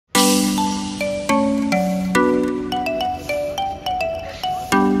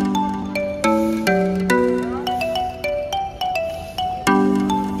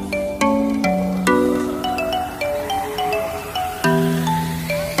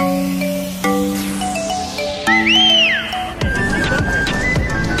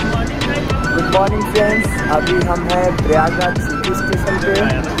Friends, अभी हम हैं प्रयागराज सिटी स्टेशन पे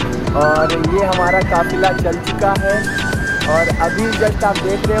और ये हमारा काफिला चल चुका है। और अभी जस्ट आप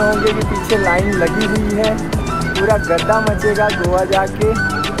देख रहे होंगे कि पीछे लाइन लगी हुई है, पूरा गड्ढा मचेगा गोवा जाके।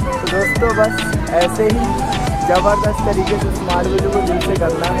 तो दोस्तों बस ऐसे ही ज़बरदस्त तरीके से स्मार्ट वीडियो को दिल से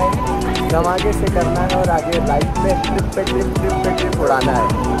करना है, धमाके से करना है और आगे लाइफ में ट्रिप पे उड़ाना है।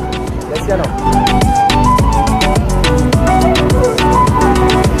 लेट्स चलो।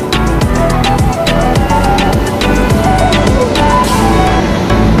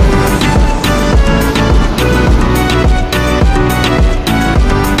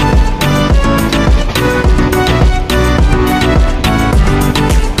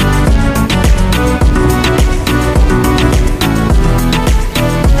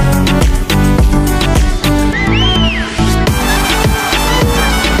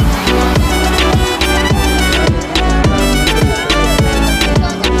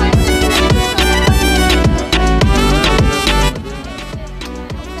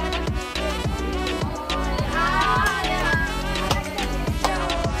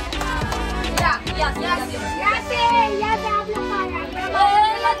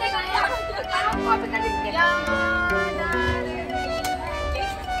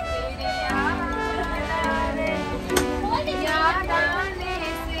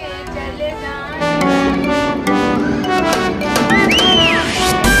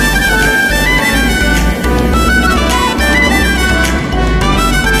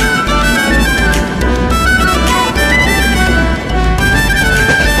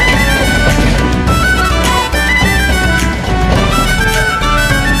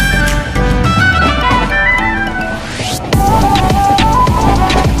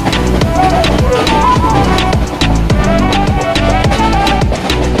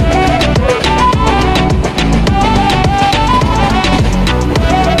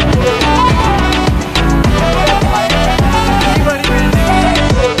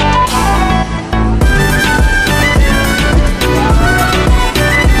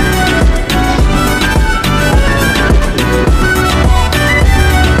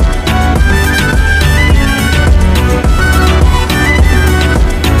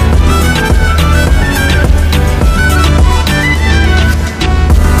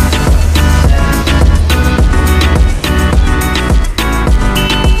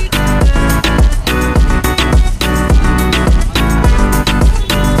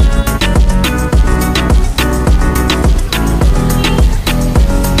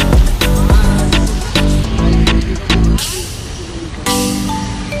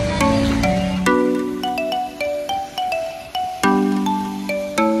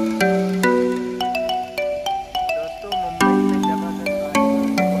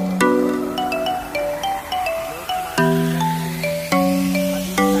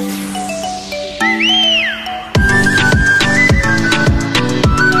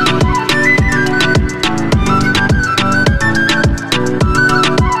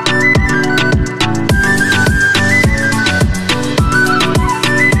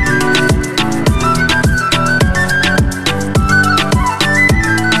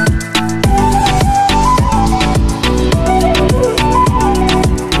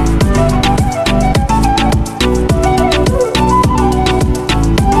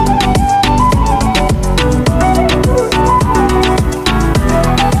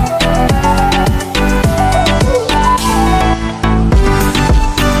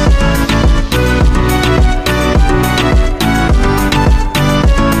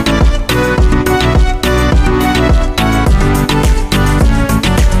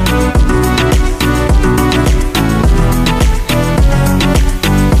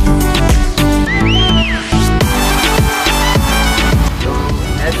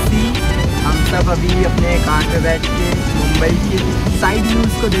 अभी अपने कार में बैठ के मुंबई के साइड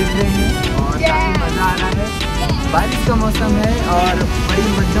व्यूज़ को देख रहे हैं और काफ़ी मज़ा आ रहा है। बारिश का मौसम है और बड़ी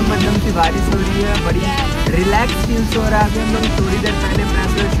मध्यम सी बारिश हो रही है, बड़ी रिलैक्स फील्स हो रहा है। अभी हम लोग थोड़ी देर पहले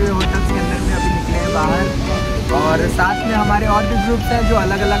फ्रेश हुए होटल के अंदर में अभी निकले हैं बाहर और साथ में हमारे और भी ग्रुप्स हैं जो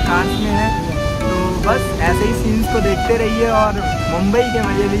अलग अलग कार्स में हैं। तो बस ऐसे ही सीन्स को देखते रहिए और मुंबई के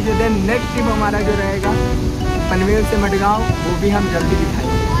मज़े लीजिए। देन नेक्स्ट ट्रिप हमारा जो रहेगा पनवेल से मडगांव, वो भी हम जल्दी दिखाएंगे।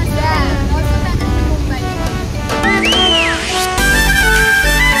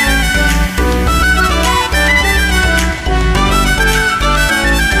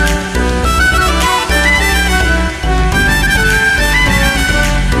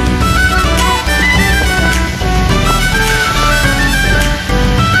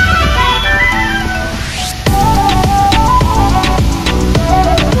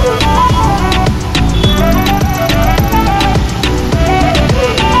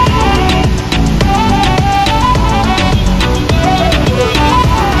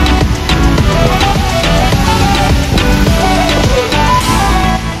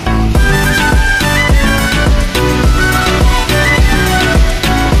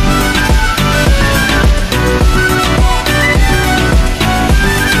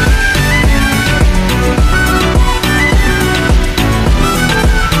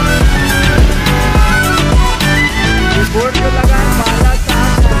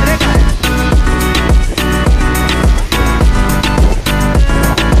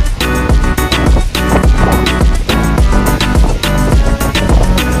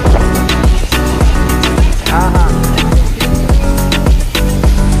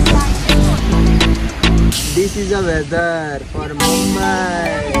 This is a weather for Mumbai.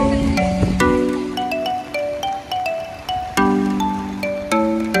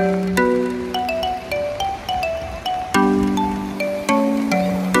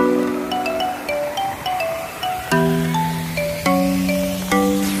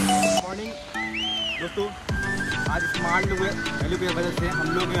 दोस्तों, आज स्मार्ट वैल्यू की वजह से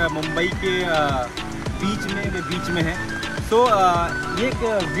हम लोग मुंबई के बीच में हैं। तो ये एक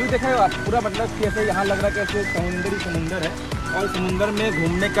व्यू देखा है आप, पूरा मतलब कैसे यहाँ लग रहा है कैसे समुंदर है और समुंदर में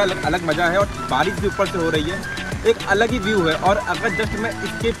घूमने का अलग मज़ा है और बारिश भी ऊपर से हो रही है, एक अलग ही व्यू है। और अगर जस्ट मैं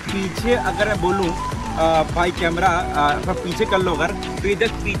इसके पीछे अगर मैं बोलूँ बाई कैमरा अगर पीछे कर लो अगर, तो ये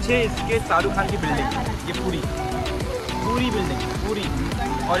जस्ट पीछे इसके शाहरुख खान की बिल्डिंग, ये पूरी बिल्डिंग पूरी,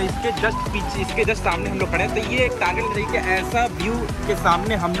 और इसके जस्ट सामने हम लोग खड़े हैं। तो ये एक टारगेट रही कि ऐसा व्यू के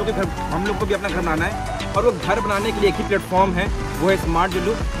सामने हम लोग को भी अपना घर बनाना है, और वो घर बनाने के लिए एक ही प्लेटफॉर्म है, वो है स्मार्ट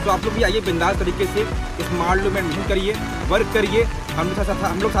लू। तो आप लोग भी आइए बिंदास तरीके से स्मार्ट लू में एडमिशन करिए, वर्क करिए, हम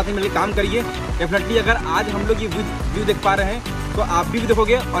लोग साथ में मिलकर काम करिए। डेफिनेटली अगर आज हम लोग ये व्यू देख पा रहे हैं तो आप भी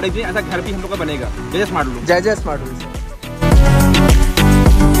देखोगे, और एक दिन ऐसा घर भी हम लोग का बनेगा। जय स्मार्ट लू, जय स्मार्ट लू।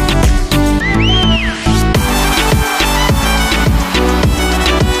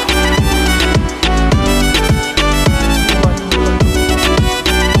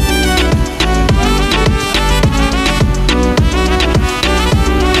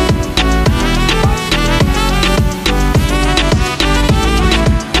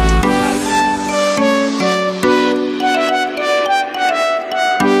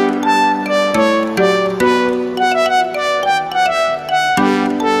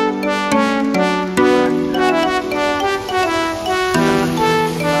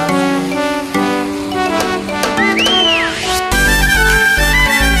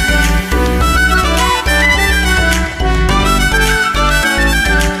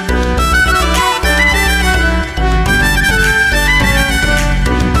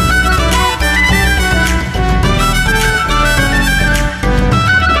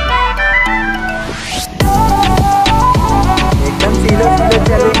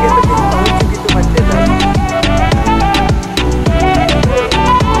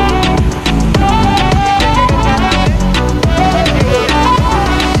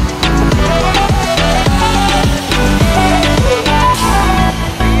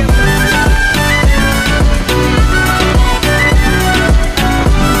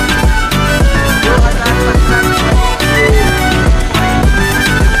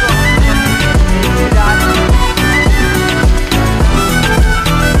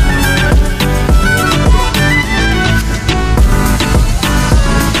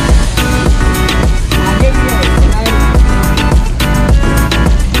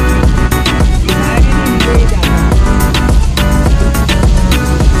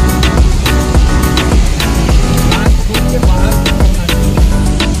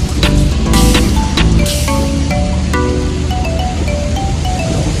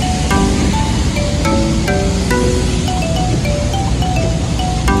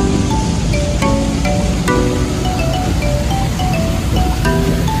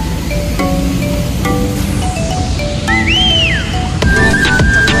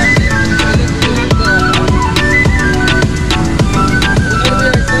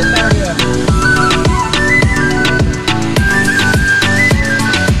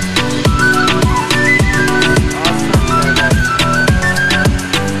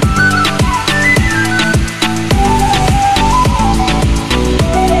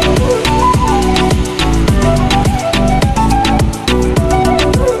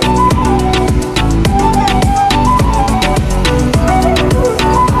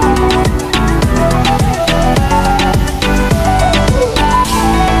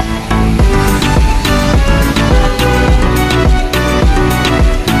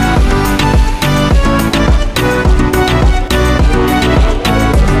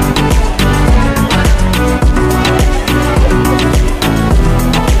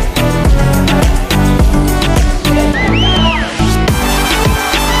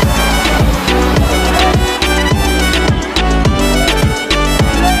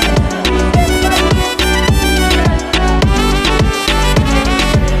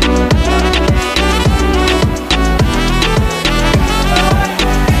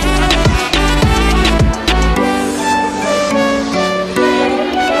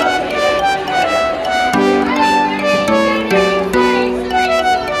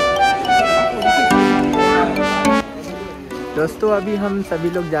 दोस्तों अभी हम सभी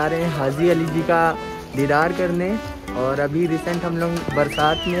लोग जा रहे हैं हाजी अली जी का दीदार करने। और अभी रिसेंट हम लोग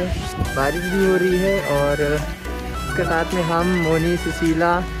बरसात में बारिश भी हो रही है और इसके साथ में हम, मोनी,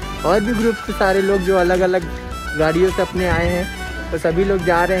 सुशीला और भी ग्रुप के सारे लोग जो अलग अलग गाड़ियों से अपने आए हैं, तो सभी लोग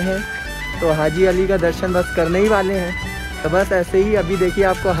जा रहे हैं। तो हाजी अली का दर्शन बस करने ही वाले हैं। तो बस ऐसे ही अभी देखिए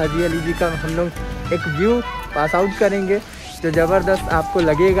आपको हाजी अली जी का हम लोग एक व्यू पास आउट करेंगे, जो ज़बरदस्त आपको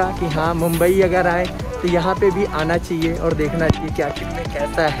लगेगा कि हाँ मुंबई अगर आए तो यहाँ पे भी आना चाहिए और देखना चाहिए कि आखिर में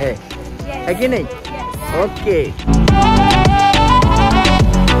कैसा है कि नहीं। ओके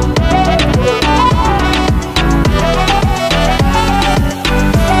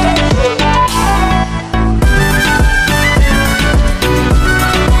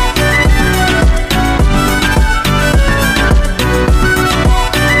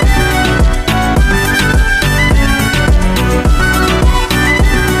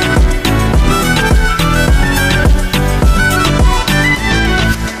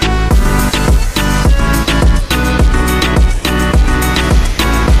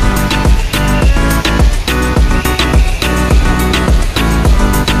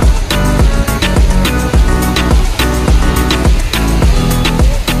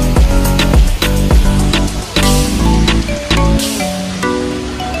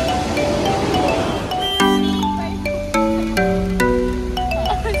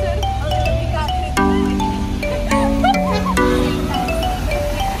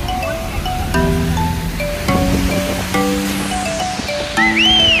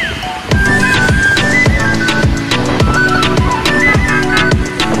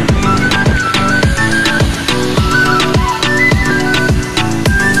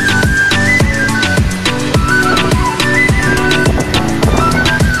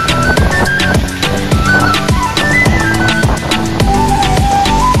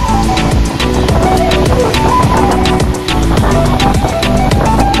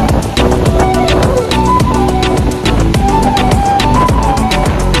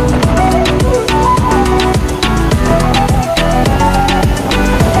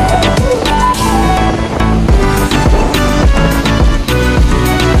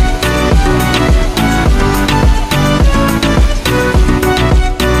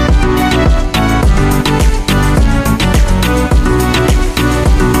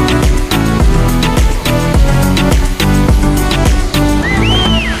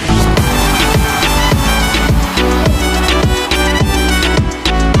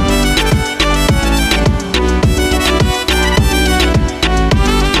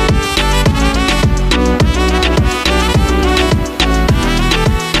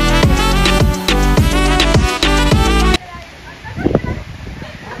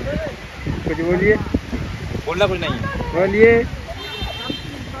बोलना कुछ नहीं है, बोलिए।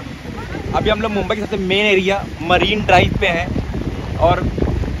 अभी हम लोग मुंबई के सबसे मेन एरिया मरीन ड्राइव पे हैं और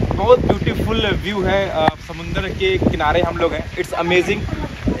बहुत ब्यूटीफुल व्यू है। समुंदर के किनारे हम लोग हैं। इट्स अमेजिंग,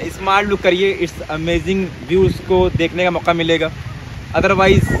 स्मार्ट लुक करिए, इट्स अमेजिंग व्यूज़ को देखने का मौका मिलेगा।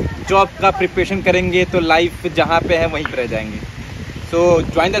 अदरवाइज़ जॉब का प्रिपरेशन करेंगे तो लाइफ जहाँ पे है वहीं पर रह जाएंगे। सो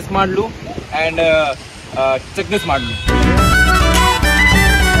join the smart look and check the smart look.